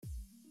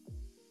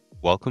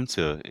Welcome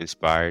to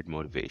Inspired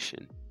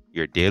Motivation,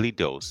 your daily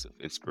dose of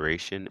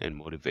inspiration and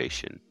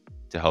motivation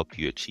to help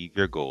you achieve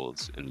your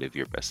goals and live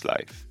your best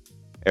life.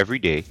 Every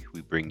day,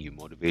 we bring you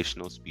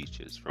motivational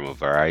speeches from a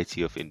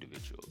variety of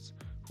individuals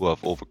who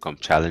have overcome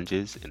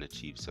challenges and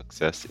achieved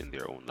success in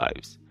their own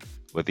lives.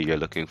 Whether you're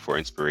looking for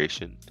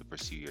inspiration to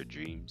pursue your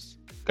dreams,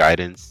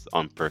 guidance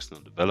on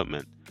personal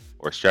development,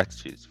 or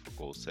strategies for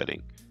goal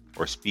setting,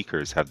 our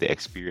speakers have the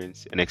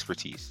experience and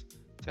expertise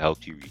to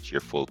help you reach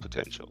your full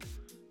potential.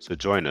 So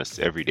join us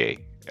every day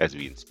as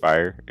we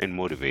inspire and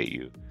motivate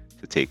you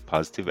to take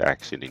positive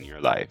action in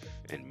your life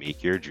and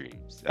make your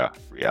dreams a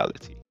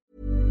reality.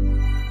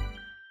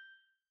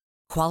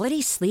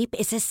 Quality sleep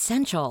is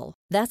essential.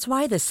 That's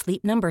why the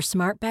Sleep Number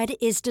Smart Bed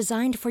is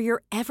designed for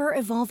your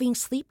ever-evolving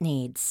sleep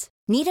needs.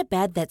 Need a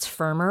bed that's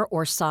firmer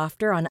or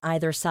softer on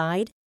either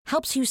side?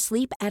 Helps you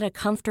sleep at a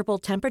comfortable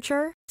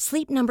temperature?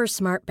 Sleep Number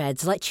Smart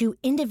Beds let you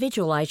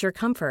individualize your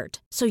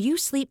comfort so you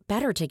sleep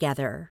better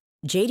together.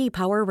 J.D.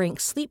 Power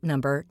ranks Sleep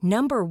Number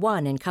number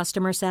one in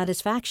customer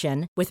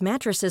satisfaction with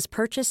mattresses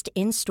purchased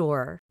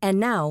in-store. And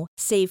now,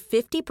 save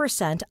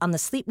 50% on the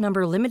Sleep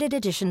Number Limited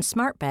Edition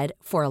Smart Bed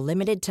for a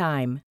limited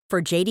time.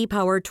 For J.D.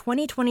 Power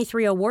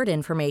 2023 award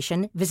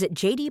information, visit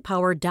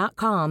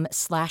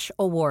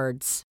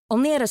jdpower.com/awards.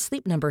 Only at a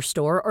Sleep Number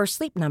store or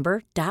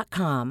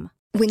sleepnumber.com.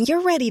 When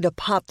you're ready to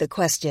pop the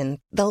question,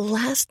 the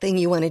last thing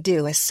you want to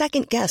do is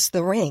second-guess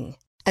the ring.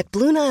 At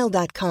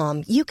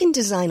BlueNile.com, you can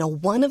design a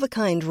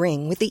one-of-a-kind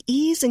ring with the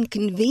ease and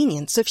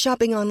convenience of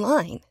shopping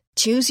online.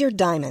 Choose your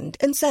diamond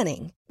and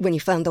setting. When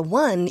you find the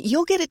one,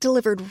 you'll get it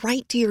delivered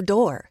right to your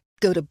door.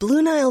 Go to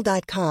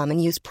BlueNile.com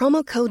and use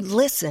promo code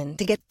LISTEN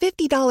to get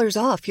 $50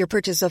 off your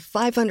purchase of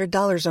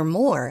 $500 or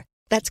more.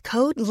 That's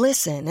code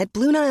LISTEN at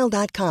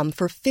BlueNile.com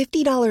for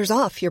 $50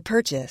 off your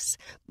purchase.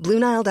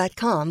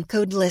 BlueNile.com,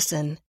 code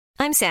LISTEN.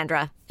 I'm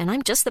Sandra, and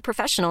I'm just the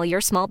professional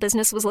your small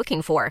business was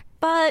looking for.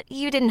 But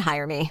you didn't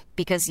hire me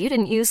because you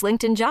didn't use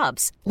LinkedIn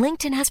Jobs.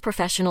 LinkedIn has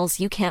professionals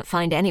you can't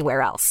find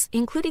anywhere else,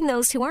 including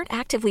those who aren't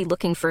actively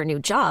looking for a new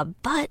job,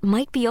 but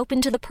might be open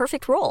to the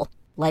perfect role,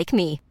 like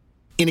me.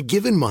 In a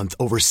given month,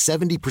 over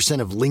 70%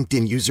 of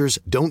LinkedIn users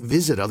don't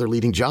visit other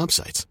leading job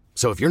sites.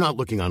 So if you're not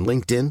looking on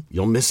LinkedIn,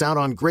 you'll miss out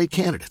on great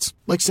candidates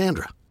like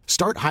Sandra.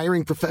 Start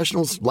hiring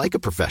professionals like a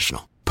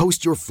professional.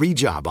 Post your free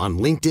job on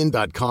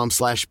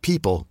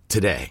linkedin.com/people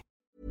today.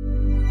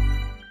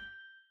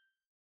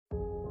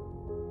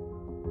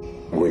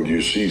 When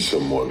you see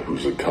someone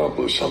who's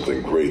accomplished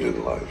something great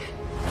in life,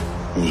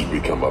 who's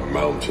become a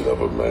mountain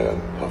of a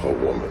man, of a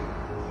woman,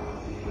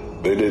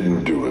 they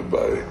didn't do it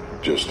by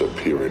just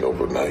appearing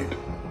overnight.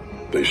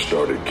 They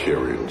started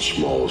carrying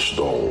small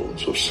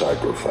stones of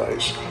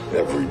sacrifice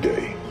every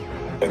day,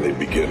 and they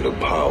began to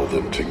pile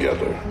them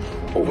together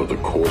over the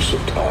course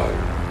of time,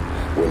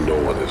 when no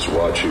one is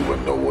watching,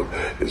 when no one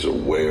is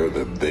aware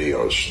that they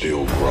are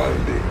still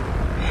grinding.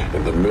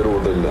 In the middle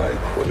of the night,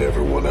 when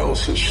everyone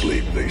else is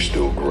asleep, they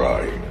still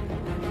grind.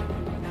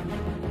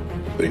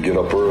 They get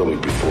up early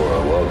before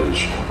our others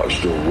are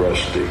still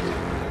resting.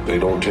 They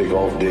don't take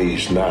off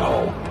days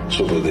now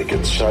so that they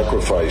can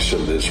sacrifice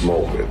in this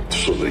moment,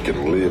 so they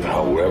can live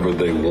however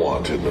they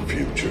want in the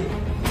future.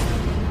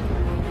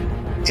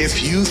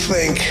 If you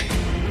think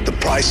the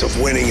price of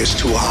winning is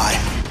too high,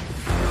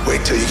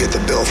 wait till you get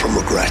the bill from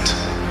regret.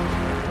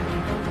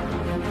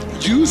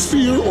 Use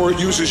fear or it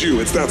uses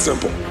you. It's that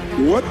simple.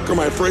 What am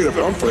I afraid of?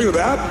 If I'm afraid of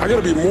that, I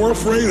gotta be more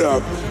afraid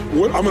of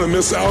what I'm gonna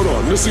miss out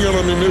on. Missing out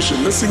on my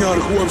mission, missing out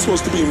on who I'm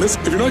supposed to be. If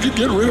you're not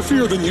getting rid of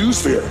fear, then use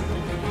fear.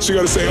 So you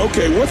gotta say,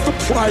 okay, what's the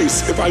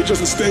price if I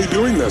just stay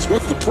doing this?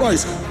 What's the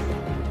price?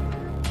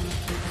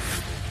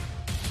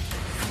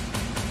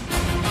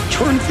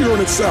 Turn fear on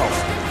itself.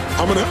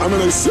 I'm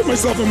gonna sit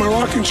myself in my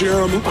rocking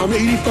chair. I'm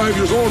 85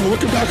 years old. I'm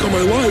looking back on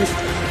my life,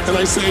 and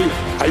I say,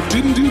 I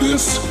didn't do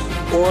this,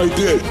 or I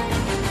did.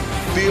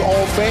 We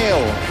all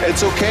fail.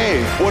 It's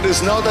okay. What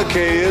is not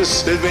okay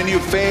is that when you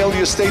fail,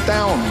 you stay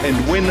down.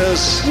 And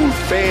winners will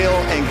fail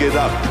and get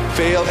up.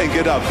 Fail and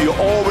get up. You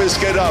always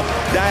get up.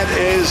 That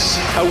is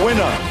a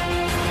winner.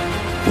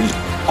 We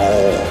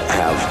all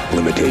have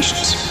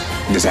limitations.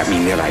 Does that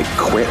mean that I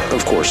quit?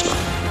 Of course not.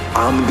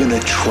 I'm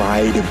gonna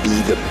try to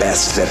be the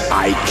best that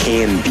I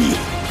can be.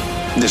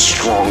 The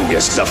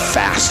strongest, the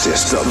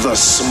fastest, the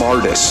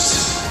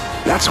smartest.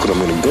 That's what I'm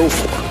gonna go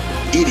for.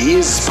 It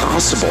is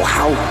possible.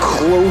 How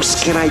close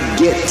can I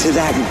get to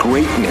that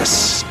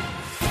greatness?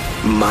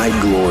 My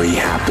glory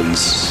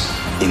happens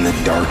in the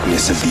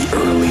darkness of the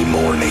early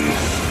morning,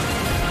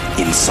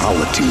 in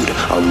solitude,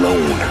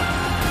 alone.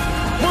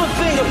 One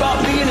thing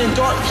about being in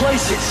dark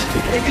places,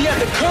 if you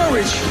have the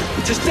courage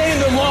to stay in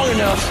there long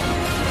enough,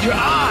 your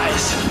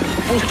eyes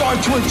will start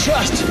to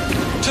adjust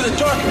to the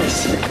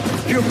darkness.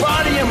 Your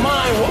body and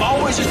mind will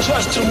always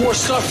adjust to more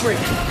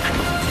suffering,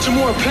 to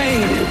more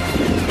pain.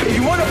 If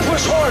you want to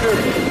push harder,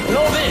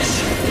 know this.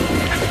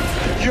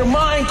 Your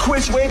mind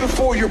quits way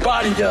before your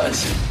body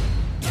does.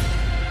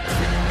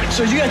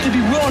 So you have to be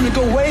willing to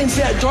go way into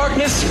that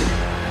darkness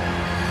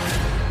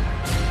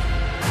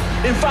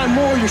and find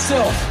more of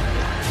yourself.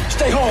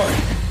 Stay hard.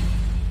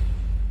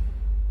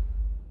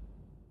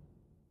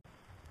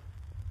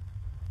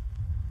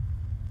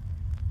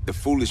 The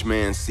foolish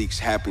man seeks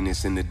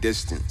happiness in the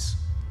distance.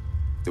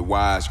 The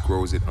wise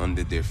grows it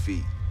under their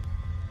feet.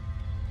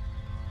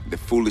 The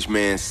foolish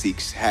man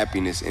seeks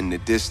happiness in the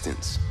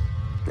distance,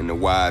 and the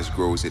wise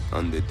grows it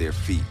under their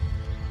feet.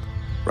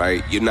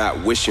 Right? You're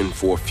not wishing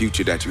for a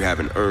future that you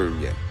haven't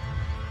earned yet.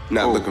 You're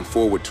not looking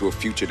forward to a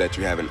future that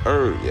you haven't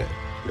earned yet.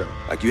 Yeah.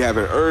 Like you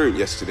haven't earned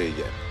yesterday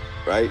yet,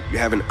 right? You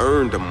haven't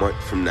earned a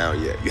month from now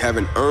yet. You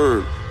haven't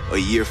earned a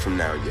year from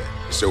now yet.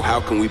 So how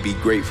can we be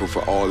grateful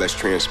for all that's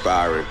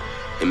transpiring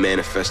and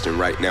manifesting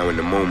right now in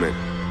the moment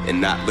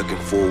and not looking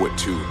forward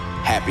to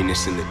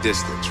happiness in the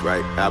distance,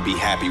 right? I'll be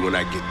happy when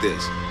I get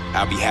this.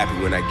 I'll be happy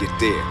when I get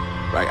there,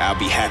 right? I'll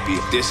be happy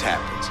if this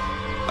happens.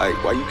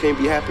 Like, why you can't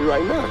be happy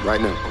right now?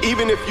 Right now.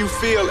 Even if you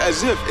feel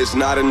as if it's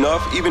not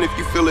enough, even if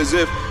you feel as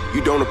if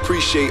you don't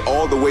appreciate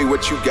all the way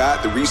what you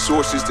got, the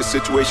resources, the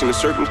situation, the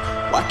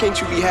circumstances, why can't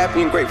you be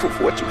happy and grateful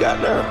for what you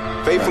got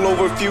now? Faithful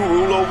over a few,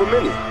 rule over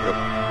many. Yep.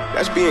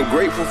 That's being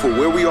grateful for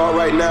where we are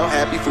right now,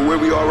 happy for where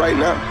we are right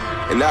now,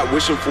 and not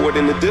wishing for it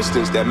in the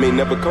distance that may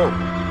never come.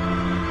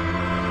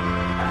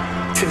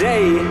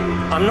 Today,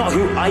 I'm not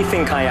who I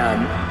think I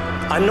am.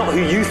 I'm not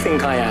who you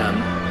think I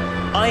am.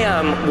 I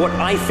am what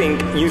I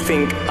think you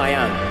think I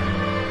am.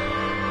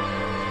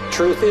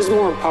 Truth is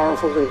more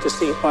powerful than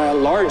deceit by a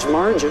large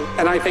margin.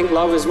 And I think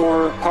love is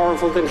more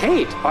powerful than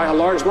hate by a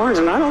large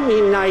margin. I don't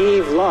mean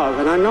naive love,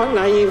 and I'm not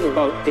naive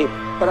about people.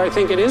 But I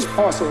think it is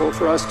possible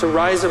for us to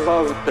rise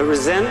above the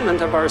resentment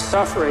of our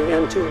suffering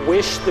and to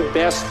wish the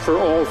best for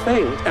all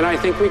things. And I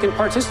think we can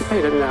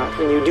participate in that.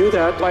 And you do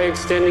that by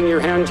extending your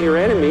hand to your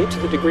enemy to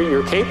the degree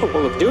you're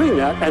capable of doing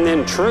that. And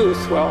then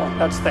truth, well,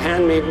 that's the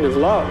handmaiden of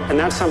love. And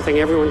that's something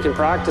everyone can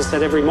practice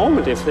at every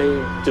moment if they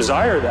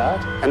desire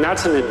that. And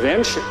that's an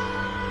adventure.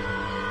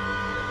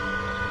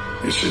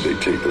 You see, they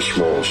take the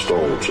small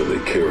stones and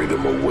they carry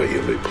them away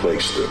and they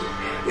place them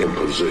in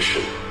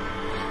position.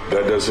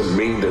 That doesn't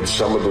mean that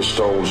some of the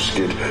stones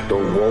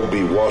won't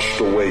be washed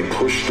away,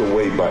 pushed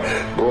away by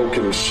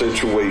broken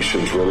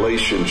situations,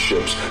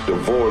 relationships,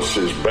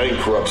 divorces,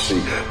 bankruptcy.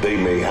 They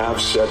may have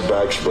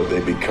setbacks, but they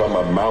become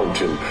a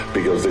mountain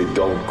because they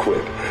don't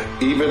quit.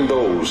 Even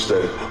those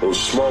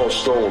small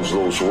stones,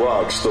 those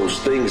rocks, those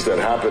things that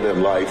happen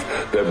in life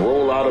that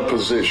roll out of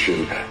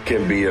position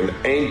can be an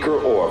anchor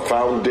or a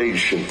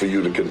foundation for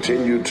you to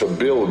continue to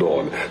build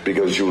on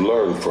because you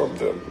learn from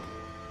them.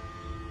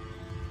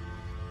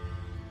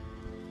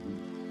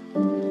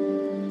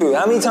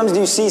 How many times do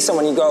you see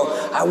someone and you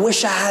go, I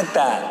wish I had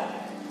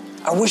that.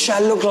 I wish I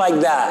looked like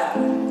that.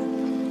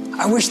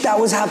 I wish that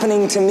was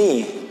happening to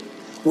me.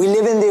 We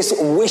live in this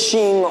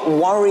wishing,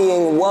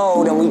 worrying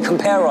world and we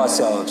compare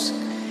ourselves.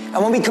 And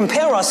when we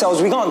compare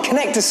ourselves, we can't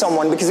connect to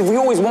someone because if we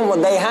always want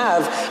what they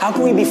have, how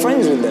can we be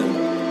friends with them?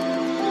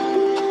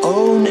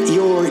 Own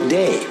your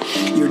day.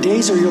 Your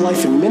days are your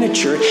life in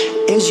miniature.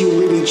 As you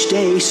live each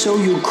day, so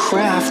you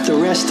craft the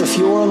rest of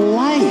your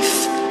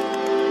life.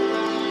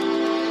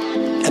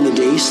 And the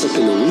days slip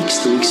into weeks,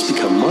 the weeks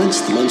become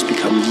months, the months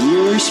become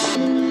years.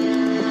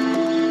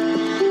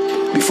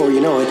 Before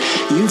you know it,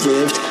 you've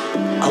lived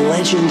a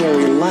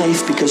legendary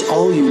life because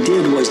all you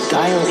did was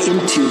dial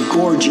into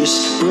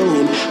gorgeous,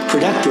 brilliant,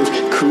 productive,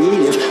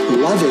 creative,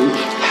 loving,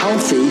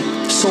 healthy,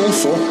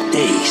 soulful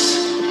days.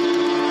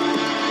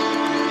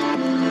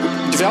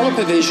 Develop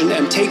a vision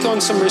and take on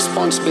some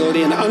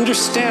responsibility and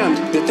understand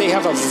that they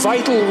have a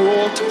vital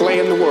role to play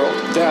in the world,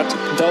 that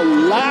the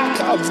lack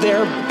of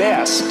their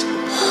best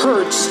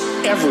hurts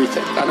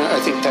everything. And I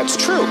think that's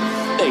true.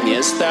 The thing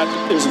is that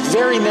there's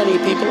very many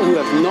people who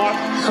have not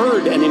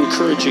heard an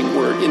encouraging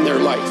word in their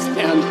life.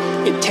 And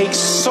it takes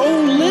so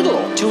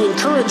little to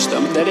encourage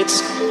them that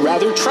it's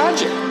rather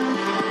tragic.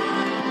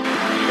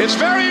 It's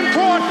very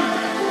important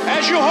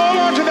as you hold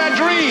on to that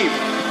dream.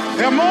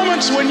 There are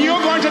moments when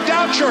you're going to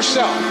doubt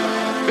yourself.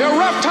 There are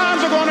rough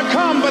times are going to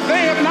come, but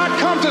they have not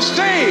come to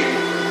stay.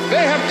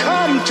 They have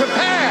come to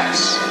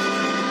pass.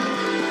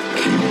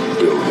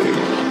 Keep building.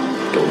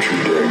 Don't you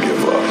dare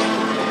give up.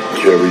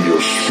 Carry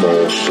your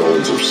small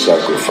stones of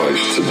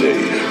sacrifice today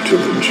to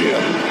the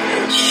gym.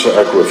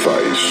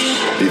 Sacrifice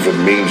if it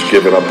means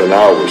giving up an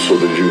hour so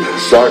that you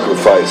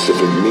sacrifice if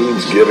it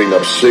means giving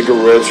up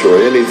cigarettes or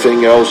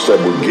anything else that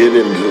would get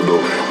into the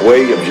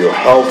way of your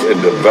health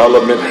and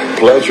development.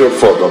 Pleasure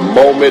for the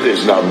moment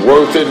is not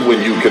worth it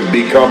when you can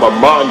become a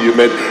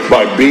monument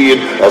by being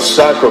a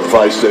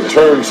sacrifice that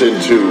turns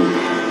into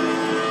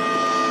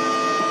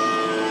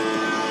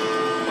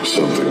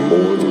something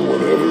more than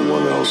what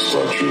everyone else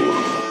thought you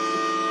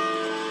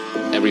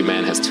were. Every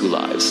man has two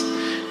lives,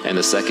 and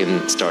the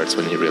second starts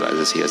when he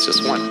realizes he has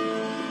just one.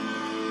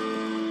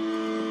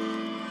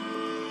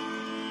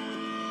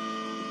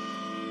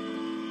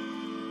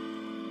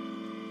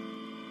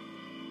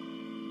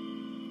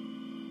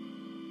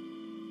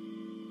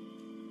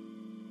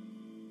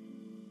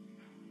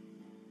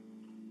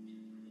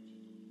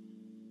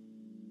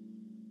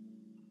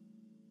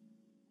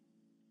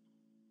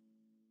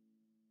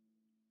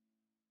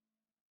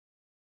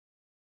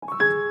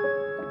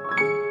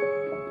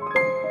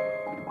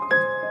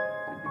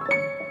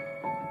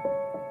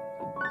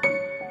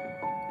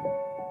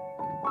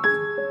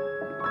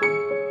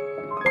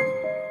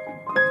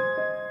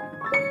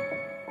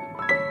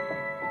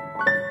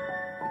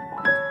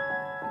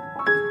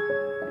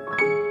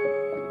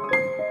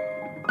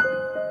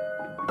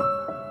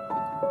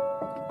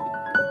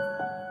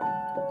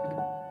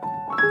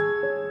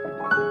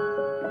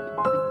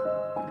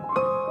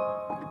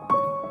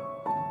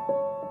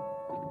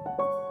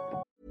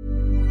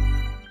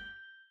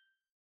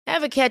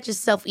 Ever catch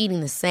yourself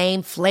eating the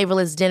same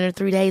flavorless dinner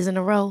 3 days in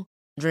a row?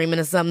 Dreaming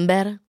of something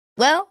better?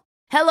 Well,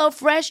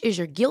 HelloFresh is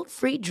your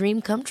guilt-free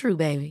dream come true,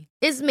 baby.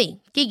 It's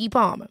me, Keke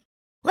Palmer.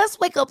 Let's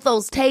wake up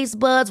those taste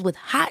buds with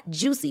hot,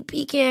 juicy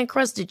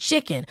pecan-crusted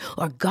chicken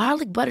or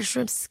garlic butter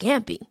shrimp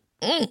scampi.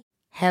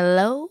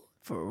 Hello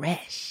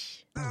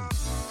Fresh.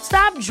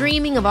 Stop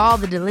dreaming of all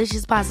the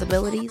delicious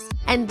possibilities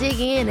and dig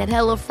in at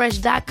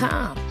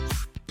HelloFresh.com.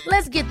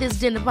 Let's get this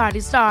dinner party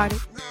started.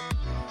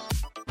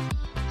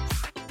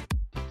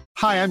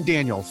 Hi, I'm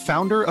Daniel,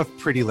 founder of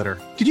Pretty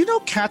Litter. Did you know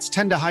cats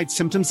tend to hide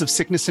symptoms of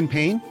sickness and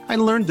pain? I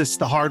learned this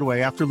the hard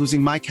way after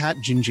losing my cat,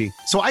 Gingy.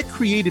 So I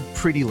created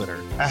Pretty Litter,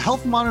 a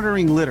health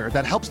monitoring litter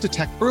that helps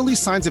detect early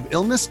signs of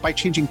illness by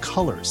changing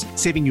colors,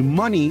 saving you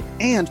money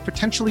and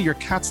potentially your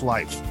cat's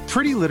life.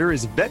 Pretty Litter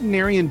is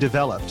veterinarian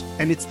developed,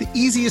 and it's the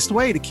easiest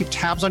way to keep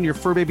tabs on your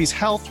fur baby's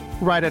health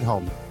right at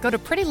home. Go to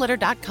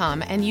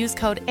prettylitter.com and use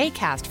code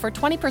ACAST for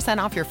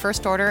 20% off your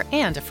first order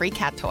and a free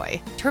cat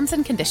toy. Terms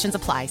and conditions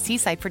apply. See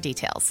site for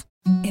details.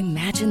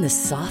 Imagine the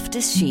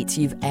softest sheets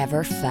you've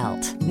ever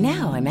felt.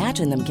 Now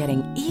imagine them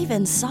getting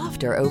even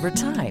softer over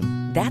time.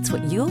 That's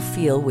what you'll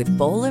feel with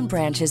Boll &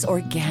 Branch's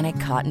organic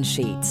cotton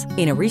sheets.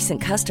 In a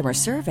recent customer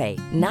survey,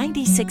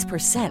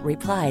 96%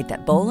 replied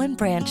that Boll &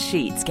 Branch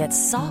sheets get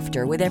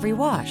softer with every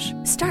wash.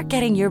 Start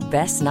getting your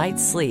best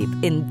night's sleep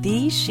in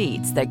these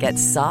sheets that get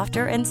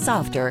softer and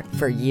softer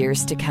for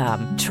years to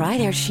come. Try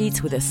their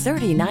sheets with a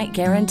 30-night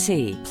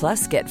guarantee.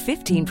 Plus, get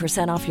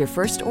 15% off your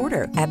first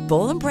order at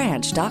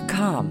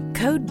bollandbranch.com.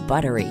 Code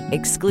BUTTERY.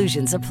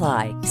 Exclusions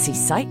apply. See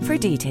site for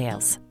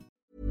details.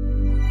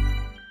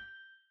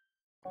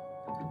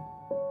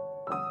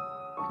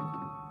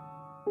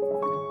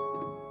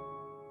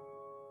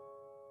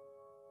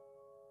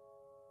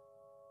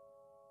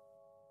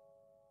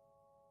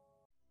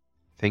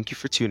 Thank you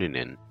for tuning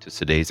in to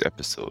today's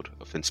episode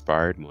of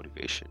Inspired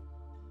Motivation.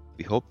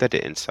 We hope that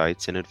the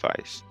insights and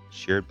advice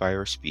shared by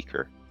our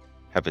speaker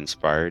have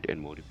inspired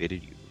and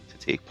motivated you to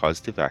take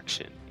positive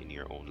action in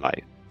your own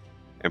life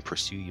and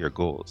pursue your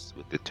goals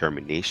with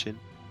determination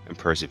and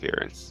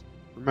perseverance.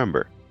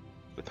 Remember,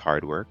 with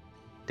hard work,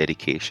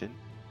 dedication,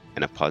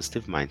 and a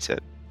positive mindset,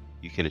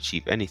 you can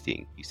achieve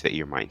anything you set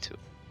your mind to.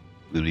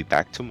 We'll be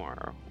back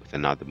tomorrow with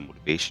another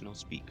motivational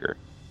speaker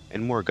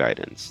and more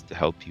guidance to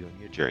help you on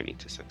your journey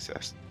to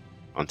success.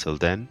 Until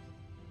then,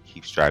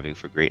 keep striving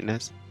for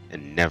greatness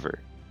and never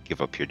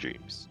give up your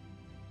dreams.